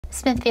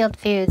Smithfield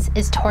Foods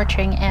is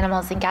torturing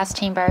animals in gas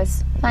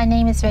chambers. My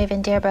name is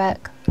Raven Deerbrook.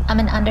 I'm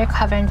an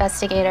undercover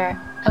investigator,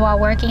 and while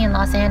working in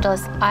Los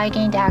Angeles, I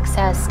gained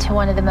access to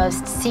one of the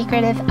most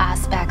secretive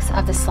aspects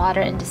of the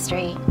slaughter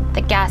industry,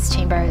 the gas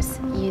chambers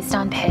used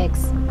on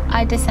pigs.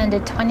 I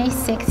descended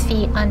 26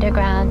 feet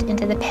underground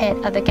into the pit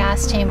of the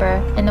gas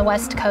chamber in the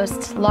West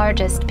Coast's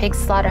largest pig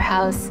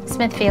slaughterhouse,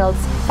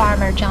 Smithfield's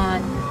Farmer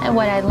John, and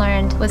what I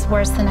learned was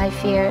worse than I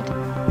feared.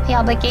 The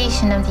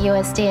obligation of the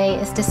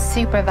USDA is to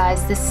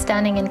supervise the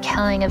stunning and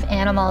killing of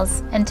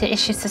animals and to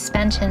issue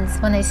suspensions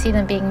when they see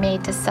them being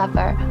made to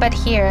suffer. But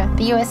here,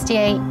 the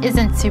USDA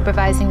isn't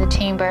supervising the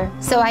chamber,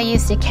 so I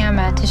used a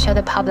camera to show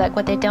the public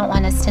what they don't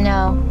want us to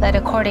know, that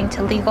according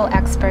to legal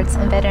experts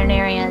and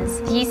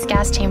veterinarians, these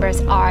gas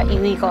chambers are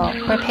illegal,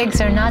 where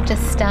pigs are not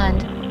just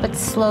stunned, but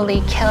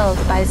slowly killed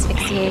by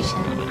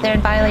asphyxiation. They're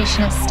in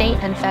violation of state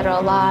and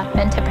federal law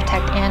meant to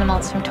protect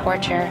animals from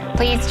torture.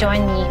 Please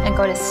join me and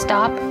go to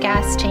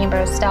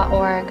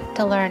stopgaschambers.org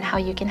to learn how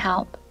you can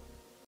help.